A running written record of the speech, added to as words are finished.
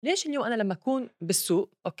ليش اليوم أنا لما أكون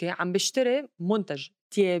بالسوق أوكي عم بشتري منتج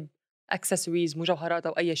تياب أكسسوارز مجوهرات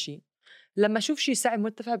أو أي شيء، لما أشوف شيء سعر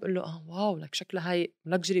مرتفع بقول له واو لك شكلها هاي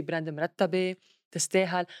لكجري براند مرتبة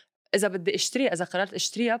تستاهل، إذا بدي أشتريها إذا قررت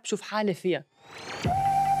أشتريها بشوف حالي فيها.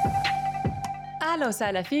 أهلا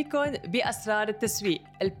وسهلا فيكم بأسرار التسويق،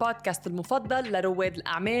 البودكاست المفضل لرواد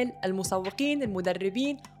الأعمال، المسوقين،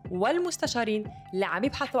 المدربين والمستشارين اللي عم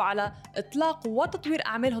يبحثوا على إطلاق وتطوير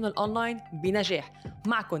أعمالهم الأونلاين بنجاح.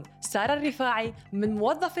 معكم سارة الرفاعي، من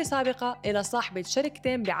موظفة سابقة إلى صاحبة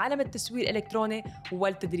شركتين بعالم التسويق الإلكتروني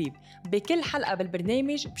والتدريب. بكل حلقة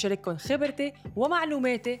بالبرنامج بشارككم خبرتي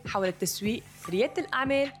ومعلوماتي حول التسويق، ريادة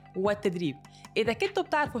الأعمال والتدريب. إذا كنتوا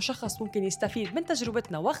بتعرفوا شخص ممكن يستفيد من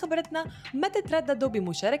تجربتنا وخبرتنا، ما تترددوا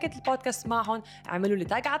بمشاركة البودكاست معهم، اعملوا لي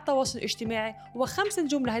تاج على التواصل الاجتماعي و5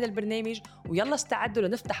 نجوم لهذا البرنامج، ويلا استعدوا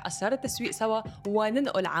لنفتح أسرار التسويق سوا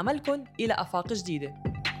وننقل عملكم إلى آفاق جديدة.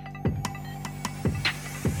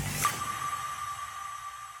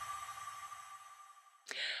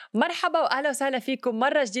 مرحبا وأهلا وسهلا فيكم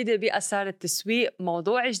مرة جديدة بأسرار التسويق،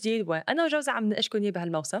 موضوع جديد وأنا وجوزة عم نناقشكم إياه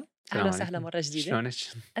بهالموسم. أهلا وسهلا مرة جديدة. شلونك؟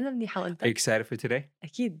 أنا منيحة وأنت؟ Are you excited for today?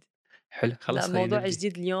 أكيد. حلو خلص خلينا موضوع نبدي.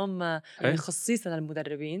 جديد اليوم خصيصا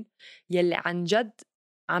للمدربين يلي عن جد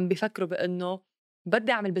عم بيفكروا بأنه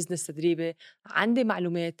بدي أعمل بزنس تدريبي، عندي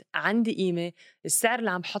معلومات، عندي قيمة، السعر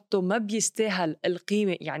اللي عم بحطه ما بيستاهل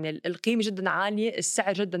القيمة، يعني القيمة جدا عالية،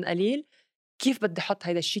 السعر جدا قليل. كيف بدي أحط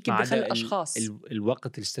هيدا الشيء؟ كيف بدي أخلي الأشخاص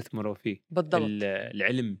الوقت اللي استثمروا فيه بالضبط،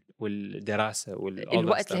 العلم والدراسة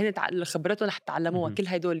الوقت اللي هن خبرتهم رح تعلموها، كل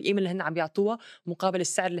هيدول القيمة اللي هن عم بيعطوها مقابل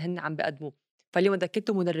السعر اللي هن عم بيقدموه. فاليوم إذا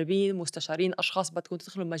كنتوا مدربين، مستشارين، أشخاص بدكم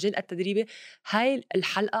تدخلوا المجال التدريبي، هاي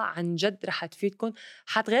الحلقة عن جد رح تفيدكم،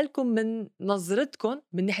 حتغيركم من نظرتكم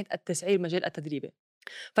من ناحية التسعير مجال التدريبي.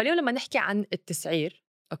 فاليوم لما نحكي عن التسعير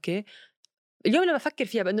أوكي، اليوم لما أفكر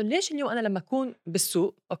فيها بأنه ليش اليوم أنا لما أكون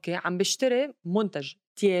بالسوق أوكي عم بشتري منتج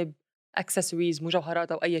تياب أكسسوارز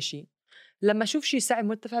مجوهرات أو أي شيء، لما أشوف شيء سعر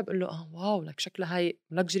مرتفع بقول له واو لك شكلها هاي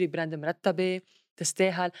لكجري براند مرتبة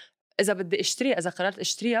تستاهل، إذا بدي أشتريها إذا قررت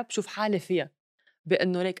أشتريها بشوف حالي فيها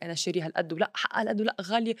بأنه ليك أنا شاريها هالقد ولا حقها هالقد ولا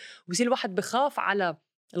غالية، ويصير الواحد بخاف على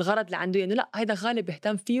الغرض اللي عنده، يعني لا هيدا غالي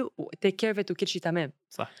بيهتم فيه وتيك كير وكل شيء تمام.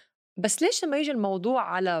 صح. بس ليش لما يجي الموضوع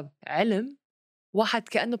على علم، واحد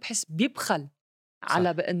كأنه بحس بيبخل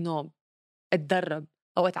على بأنه اتدرب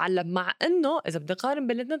أو اتعلم، مع أنه إذا بدي قارن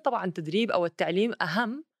بالاثنين طبعا التدريب أو التعليم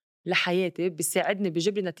أهم لحياتي، بيساعدني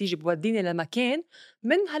بيجيب لي نتيجة، بوديني لمكان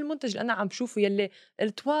من هالمنتج اللي أنا عم شوفه يلي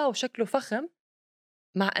قلت واو شكله فخم،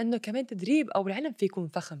 مع أنه كمان تدريب أو العلم في يكون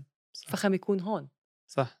فخم. صح. فخم يكون هون.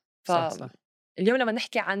 صح. صح. اليوم لما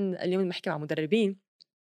نحكي عن اليوم نحكي مع مدربين،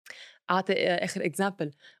 أعطي آخر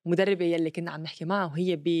إكزامبل مدربة يلي كنا عم نحكي معها،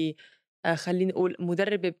 وهي خليني أقول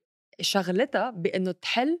مدربة شغلتها بأنه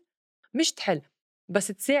مش تحل بس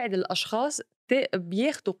تساعد الأشخاص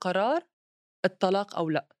بياخدوا قرار الطلاق أو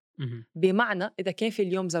لا. بمعنى إذا كان في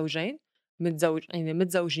اليوم زوجين يعني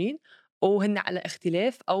متزوجين وهن على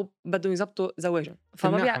اختلاف أو بدهم يزبطوا زواجهم،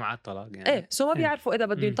 فما مع الطلاق يعني ما بيعرفوا إذا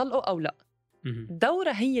بدهم يطلقوا أو لا.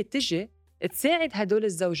 دورة هي تجي تساعد هدول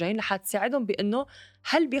الزوجين لحد تساعدهم بأنه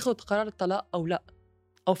هل بياخدوا قرار الطلاق أو لا،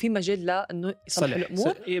 أو في مجال لأنه يصلحوا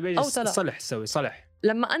الأمور أو طلاق. صلح.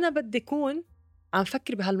 لما أنا بدي أكون عم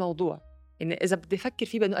فكر بهالموضوع، يعني إذا بدي أفكر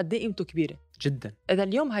فيه بأنه قد إيه قيمته كبيرة جدا. إذا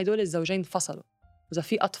اليوم هيدول الزوجين انفصلوا، إذا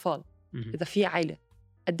في أطفال، إذا في عائلة،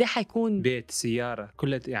 قد إيه حيكون بيت سيارة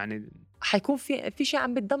كلها، يعني حيكون في شيء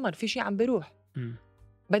عم بيتدمر، في شيء عم بيروح.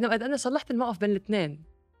 بينما إذا أنا صلحت الموقف بين الاثنين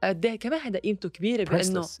قد إيه كمان هذا قيمته كبيرة،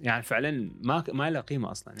 بأنه يعني فعلا ما له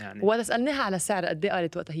قيمة أصلا. يعني وأنا سألناها على السعر قد إيه،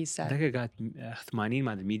 قالت وقتها هي السعر ذاك قالت 80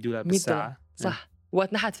 ما أدري $100 بالساعة. صح.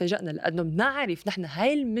 وقت نحن تفاجأنا لأنه بنعرف نحن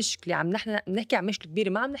هاي المشكلة، نحن نحكي عن مشكلة كبيرة،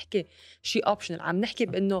 ما عم نحكي شيء أوبشنال، عم نحكي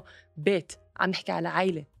بأنه بيت، عم نحكي على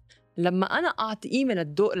عائلة. لما أنا أعطي قيمة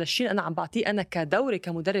للشيء اللي أنا عم بعطيه، أنا كدوري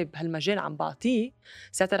كمدرب هالمجال عم بعطيه،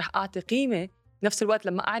 ساعتها رح أعطي قيمة. نفس الوقت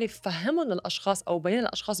لما أعرف فهمهم للأشخاص أو بين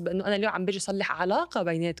الأشخاص بأنه أنا اليوم عم بيجي صلح علاقة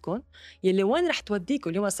بيناتكم يلي وين رح توديكم،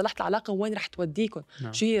 اليوم صلحت العلاقة وين رح توديكم.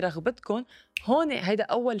 شو هي رغبتكم هون. هيدا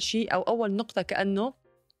أول شيء أو أول نقطة، كأنه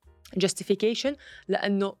justification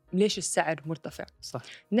لأنه ليش السعر مرتفع. صح.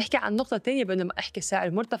 نحكي عن نقطة تانية، بأنه ما أحكي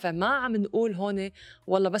سعر مرتفع ما عم نقول هون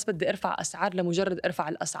والله بس بدي أرفع أسعار لمجرد أرفع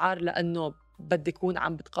الأسعار لأنه بدي يكون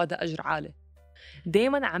عم بتقاضى أجر عالي.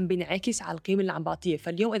 دايما عم بنعكس على القيمة اللي عم بعطيه.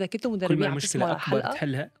 فاليوم إذا كنتوا مدربين كل ما عم المشكلة أكبر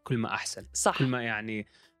تحلها كل ما أحسن. صح. كل ما يعني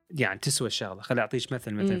تسوى الشغلة. خلي أعطيش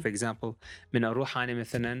مثلا في example، من أروح أنا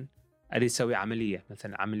مثلا أريد أسوي عملية،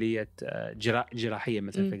 مثلا عملية جراحية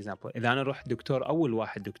مثلا في example، إذا أنا أروح دكتور، أول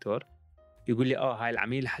واحد دكتور يقول لي هاي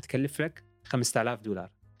العملية حتكلف لك $5000،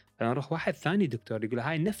 فأنا أروح واحد ثاني دكتور يقول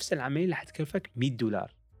هاي نفس العملية اللي حتكلفك $100.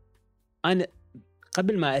 أنا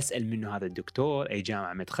قبل ما أسأل منه هذا الدكتور أي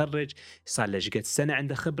جامعة متخرج صار له قد سنة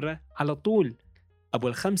عنده خبرة، على طول أبو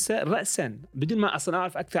الخمسة رأساً بدون ما أصلاً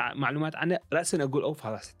أعرف أكثر معلومات عنه رأساً أقول أوف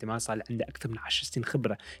هذا احتمال صار عنده أكثر من 10 سنين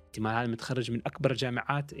خبرة، احتمال هذا متخرج من أكبر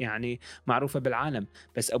جامعات يعني معروفة بالعالم.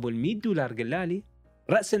 بس أبو $100 قال لي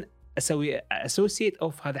رأساً أسوي أسوسيت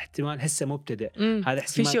أوف هذا احتمال هسه مبتدئ، هذا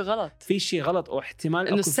احتمال في شيء غلط أو احتمال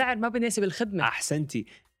إنه السعر ما بيناسب الخدمة. أحسنتي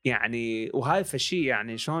يعني، وهاي فشي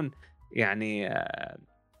يعني شلون يعني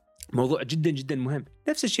موضوع جدا جدا مهم.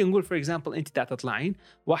 نفس الشيء نقول فور اكزامبل انت دا تطلعين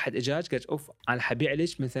واحد اجاج قالت اوف انا حبيع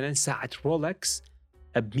لك مثلا ساعه رولكس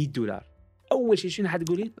 $100، اول شيء شنو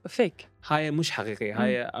حتقولين؟ فيك، هاي مش حقيقيه،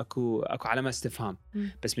 هاي اكو علامه استفهام.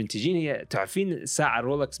 بس من تجين هي تعرفين ساعه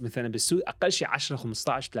رولكس مثلا بالسوق اقل شيء 10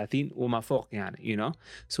 15 30 وما فوق يعني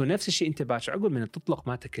سو نفس الشيء انت باكر عقب من تطلق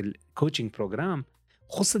مالتك الكوتشنج بروجرام،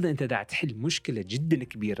 خصوصا إذا أنت دا تحل مشكلة جدا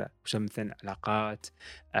كبيرة مثلا علاقات،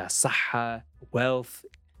 صحة، wealth،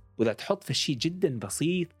 وإذا تحط في شيء جدا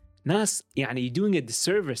بسيط ناس يعني doing a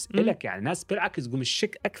disservice إلك، يعني ناس بالعكس تقوم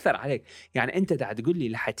الشك أكثر عليك. يعني أنت دا تقول لي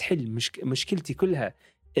رح تحل مشكلتي كلها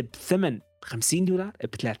بثمن $50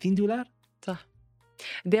 $30. صح.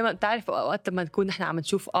 دائما تعرف وقت ما نكون نحن عم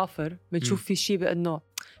نشوف offer بنشوف في شيء بأنه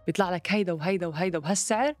بيطلع لك هيدا وهيدا وهيدا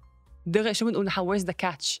وهالسعر دغري شو بنقول نحن where's the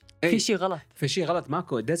catch؟ في شيء غلط، في شيء غلط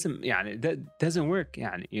ماكو doesn't work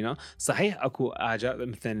يعني صحيح اكو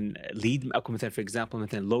مثلا lead، اكو مثلا for example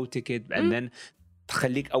مثلا low ticket and then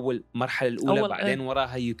تخليك اول مرحله الاولى بعدين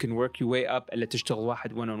وراها you can work your way up الا تشتغل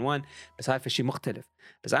واحد one on one. بس هاي في شيء مختلف.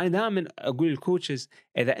 بس انا دائما اقول للكوتشز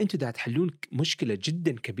اذا انتم دا تحلون مشكله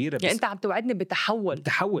جدا كبيره يعني انت عم توعدني بتحول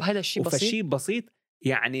هذا الشيء بسيط، وفشي بسيط،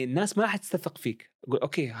 يعني الناس ما راح تستثق فيك. أقول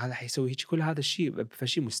أوكي هذا حيسوي هيك كل هذا الشيء،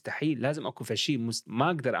 فشي مستحيل، لازم أكو فشي ما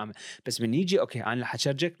أقدر أعمل. بس من يجي أوكي أنا رح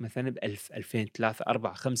أشارجك مثلا ب1000 2000 3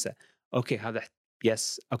 4 5 أوكي هذا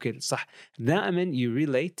يس أوكي صح. دائما you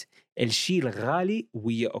relate الشيء الغالي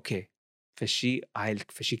ويا أوكي فشي هاي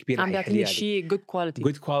فشي كبير عم بيعطيني شيء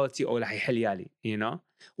good quality أو رح يحل يالي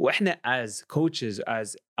وإحنا as coaches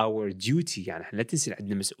as our duty يعني إحنا لا تنسي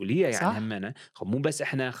عندنا مسؤولية يعني همنا مو بس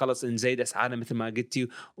إحنا خلص نزيد أسعارنا مثل ما قلتي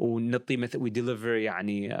ونطي مثل we deliver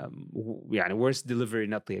يعني worst delivery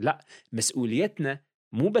نطي، لا مسؤوليتنا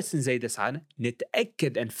مو بس نزيد أسعارنا،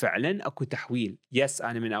 نتأكد أن فعلا أكو تحويل. يس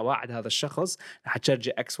أنا من أوعد هذا الشخص رح أتشارج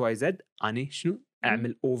XYZ أنا شنو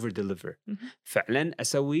أعمل over deliver فعلا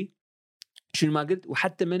أسوي شنو ما قلت،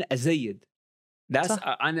 وحتى من أزيد.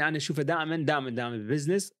 أنا أشوفه دائما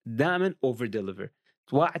بالبزنس دائما over deliver،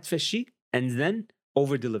 توعد في الشيء and then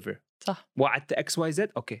over deliver. صح. وعدت XYZ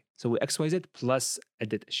أوكي سوي XYZ plus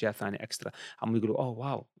عدة أشياء ثانية إكسترا. هم يقولوا أوه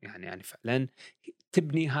واو يعني فعلا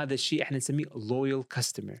تبني هذا الشيء إحنا نسميه loyal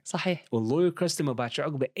customer. صحيح. والloyal customer باكر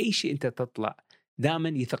عقبه أي شيء أنت تطلع دائما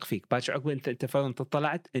يثق فيك. باكر عقبه أنت فعلا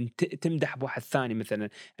طلعت أنت تمدح بواحد ثاني مثلا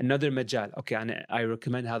another مجال أوكي أنا I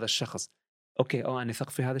recommend هذا الشخص اوكي انا ثق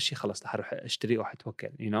في هذا الشيء خلاص رح اروح اشتريه وحتوكل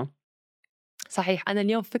صحيح. انا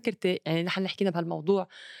اليوم فكرتي يعني نحن حكينا بهالموضوع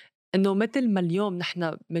انه مثل ما اليوم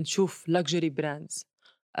نحن بنشوف luxury brands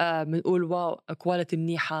بنقول واو كواليتي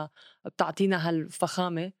منيحه بتعطينا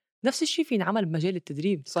هالفخامه، نفس الشيء في نعمل بمجال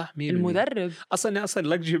التدريب. صح 100%. المدرب اصلا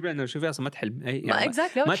luxury brand شوفي اصلا ما تحل يعني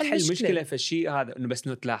ما تحل مشكله في الشيء هذا. انه بس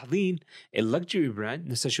تلاحظين اللكجري براند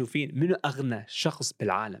نفسه شوفين منو اغنى شخص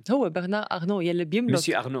بالعالم، هو اغنو يلي بيملك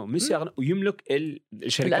ميسي اغنو ويملك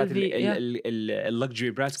الشركات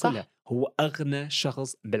اللكجري براند كلها. هو اغنى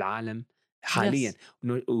شخص بالعالم حاليا.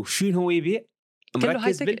 وشو هو يبيع؟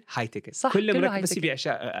 مركز بالهاي تيكت، كله مركز بس يبيع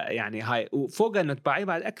يعني هاي وفوق انه تباعي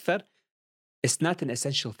بعد اكثر. It's not an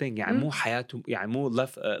essential thing يعني مو حياته يعني مو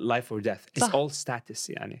life or death. It's all status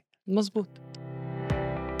يعني. مزبوط.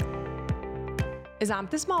 إذا عم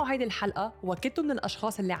تسمعوا هيدي الحلقة وكنتوا من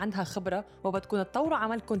الأشخاص اللي عندها خبرة وبتكونوا تطوروا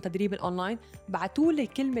عملكم تدريب الأونلاين، بعتولي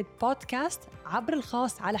كلمة بودكاست عبر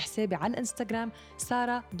الخاص على حسابي على الانستغرام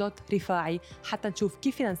sara.rifai حتى نشوف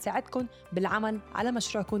كيف فينا نساعدكم بالعمل على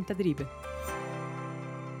مشروعكم التدريبي.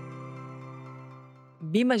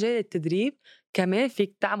 بمجال التدريب كمان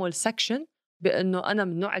فيك تعمل سكشن بأنه أنا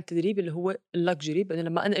من نوع التدريب اللي هو اللكجري، بأنه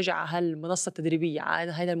لما أنا أجي على هالمنصة التدريبية عن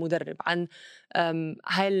هذا المدرب عن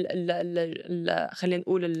هاي خلينا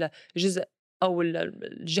نقول الجزء أو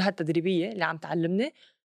الجهة التدريبية اللي عم تعلمني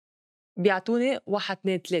بيعطوني 1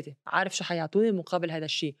 2 3 عارف شو حيعطوني مقابل هذا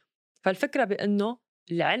الشيء. فالفكرة بأنه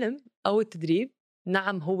العلم أو التدريب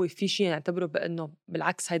نعم هو في شيء نعتبره بأنه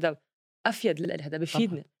بالعكس هذا أفيد للي هذا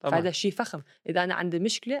بفيدني. فهذا الشيء فخم إذا أنا عندي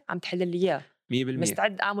مشكلة عم تحل لي إياه.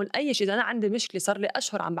 مستعد أعمل أي شيء. إذا أنا عندي مشكلة صار لي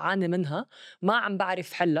أشهر عم بعاني منها، ما عم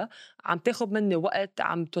بعرف حلها، عم تاخد مني وقت،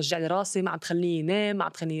 عم توجع لي راسي، ما عم تخليني ينام، ما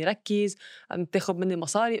عم تخليني يركز، عم تاخد مني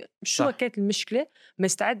مصاري، شو كانت المشكلة،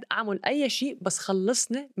 مستعد أعمل أي شيء بس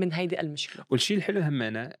خلصني من هيدي المشكلة. والشيء الحلو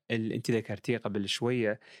همنا اللي أنت ذكرتيه قبل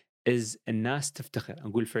شوية is الناس تفتخر.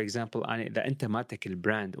 نقول for example أنا إذا أنت ماتك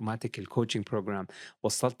البراند وماتك الكوتشنج بروجرام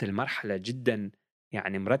وصلت لمرحلة جدا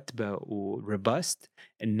يعني مرتبة ورباست،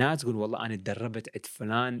 الناس تقول والله أنا تدربت عند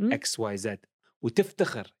فلان XYZ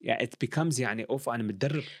وتفتخر. يعني it becomes يعني أوف أنا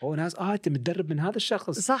متدرب، ناس أنت متدرب من هذا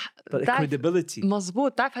الشخص. صح. credibility.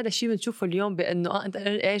 مزبوط. تعرف هذا الشيء بنشوفه اليوم بأنه أنت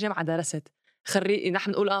أي جامعة درست،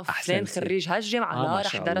 نحن نقول فلان خريج هالجامعة، لا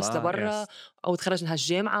رح درس لبرا أو تخرج من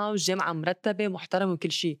هالجامعة والجامعة مرتبة محترمة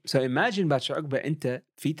وكل شيء. So imagine بعد شو عقبة أنت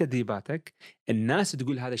في تدريباتك الناس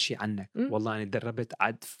تقول هذا الشيء عنك، والله أنا دربت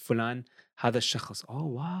عند فلان هذا الشخص.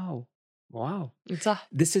 واو صح.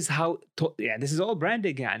 This is how يعني this is all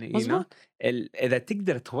branding يعني you know. إذا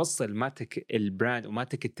تقدر توصل ماتك البراند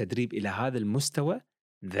وماتك التدريب إلى هذا المستوى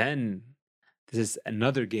then this is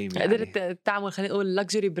another game. قدرت تعمل خلينا نقول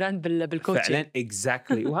luxury brand بالكوتشنج فعلا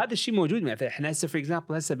exactly. وهذا الشيء موجود مثلا احنا هسه for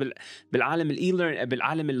example هسه بالعالم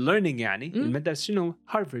بالعالم الليرنينج يعني المدرسة شنو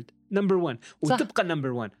هارفارد نمبر 1 وتبقى نمبر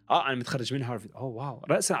 1. انا متخرج من هارفارد. واو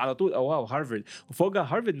رأسا على طول واو هارفارد. وفوقها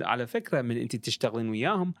هارفارد على فكرة من انت تشتغلين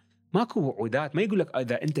وياهم ماكو وعودات، ما يقول لك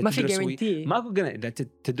اذا انت تدرس ماكو اذا انت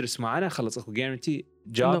تدرس معنا خلص اكو جارنتي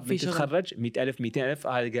جوب تتخرج 100,000 200,000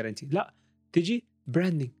 هذا جارنتي. لا تجي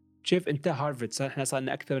براندنج. شوف انت هارفارد احنا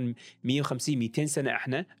صارنا اكثر من 150 200 سنه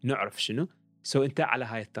احنا نعرف شنو انت على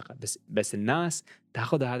هاي الثقه. بس الناس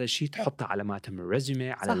تاخذ هذا الشيء تحطه على ماتم الريزومي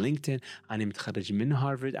على لينكدين، انا متخرج من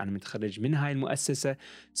هارفارد، انا متخرج من هاي المؤسسه.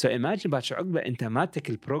 imagine بعد شو عقبه انت ماتك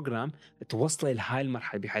البروجرام توصل لهاي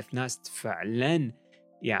المرحله بحيث ناس فعلا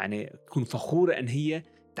يعني تكون فخوره ان هي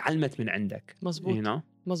تعلمت من عندك. مزبوط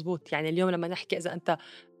مزبوط. يعني اليوم لما نحكي اذا انت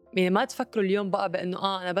يعني ما تفكروا اليوم بقى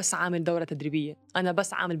بأنه أنا بس عامل دورة تدريبية، أنا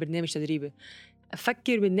بس عامل برنامج تدريبي.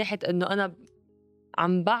 أفكر من ناحية أنه أنا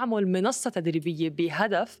عم بعمل منصة تدريبية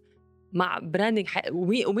بهدف مع براندنج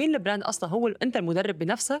ومين البراند أصلا؟ هو أنت المدرب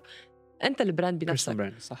بنفسك، أنت البراند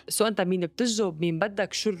بنفسك. سو أنت مين بتجذب، مين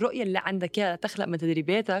بدك، شو الرؤية اللي عندك يا تخلق من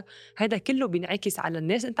تدريباتك. هذا كله بينعكس على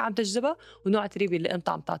الناس أنت عم تجذبها ونوع التدريب اللي أنت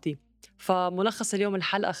عم تعطيه. فملخص اليوم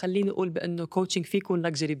الحلقة خليني أقول بأنه كوتشنج فيه يكون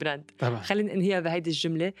لكجري براند. خليني أنهيها بهيدي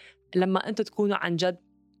الجملة. لما أنتوا تكونوا عن جد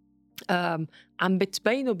عم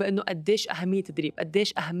بتبينوا بأنه قديش أهمية التدريب،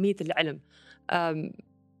 قديش أهمية العلم.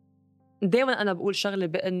 دايما أنا بقول شغلة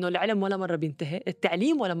بأنه العلم ولا مرة بينتهي،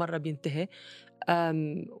 التعليم ولا مرة بينتهي،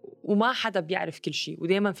 وما حدا بيعرف كل شيء،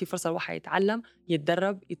 ودايما في فرصة الواحد يتعلم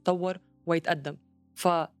يتدرب يتطور ويتقدم.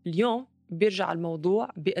 فاليوم بيرجع الموضوع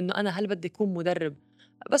بأنه أنا هل بدي أكون مدرب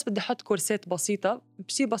بس بدي أحط كورسات بسيطة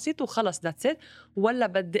بشي بسيط وخلص that's it، ولا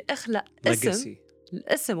بدي أخلق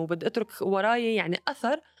الاسم وبدي أترك وراي يعني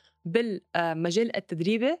أثر بالمجال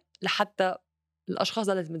التدريبي لحتى الأشخاص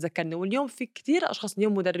اللي متذكرني. واليوم في كتير أشخاص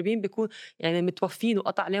اليوم مدربين بيكون يعني متوفين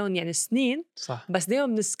وقطع عليهم يعني سنين صح. بس دايما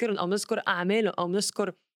بنذكرهم أو بنذكر أعمالهم أو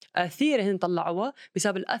بنذكر ثيرة هن طلعوها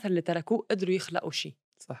بسبب الأثر اللي تركوه، قدروا يخلقوا شيء.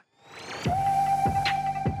 صح.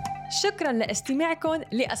 شكراً لاستماعكم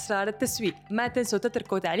لأسرار التسويق. ما تنسوا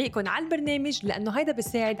تتركوا تعليقكم على البرنامج لأنه هيدا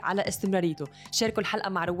بيساعد على استمراريته. شاركوا الحلقة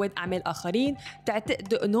مع رواد أعمال آخرين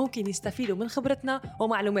تعتقدوا أنه ممكن يستفيدوا من خبرتنا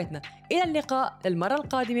ومعلوماتنا. إلى اللقاء المرة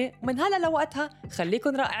القادمة، ومن هلا لوقتها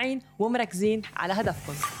خليكن رائعين ومركزين على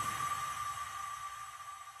هدفكم.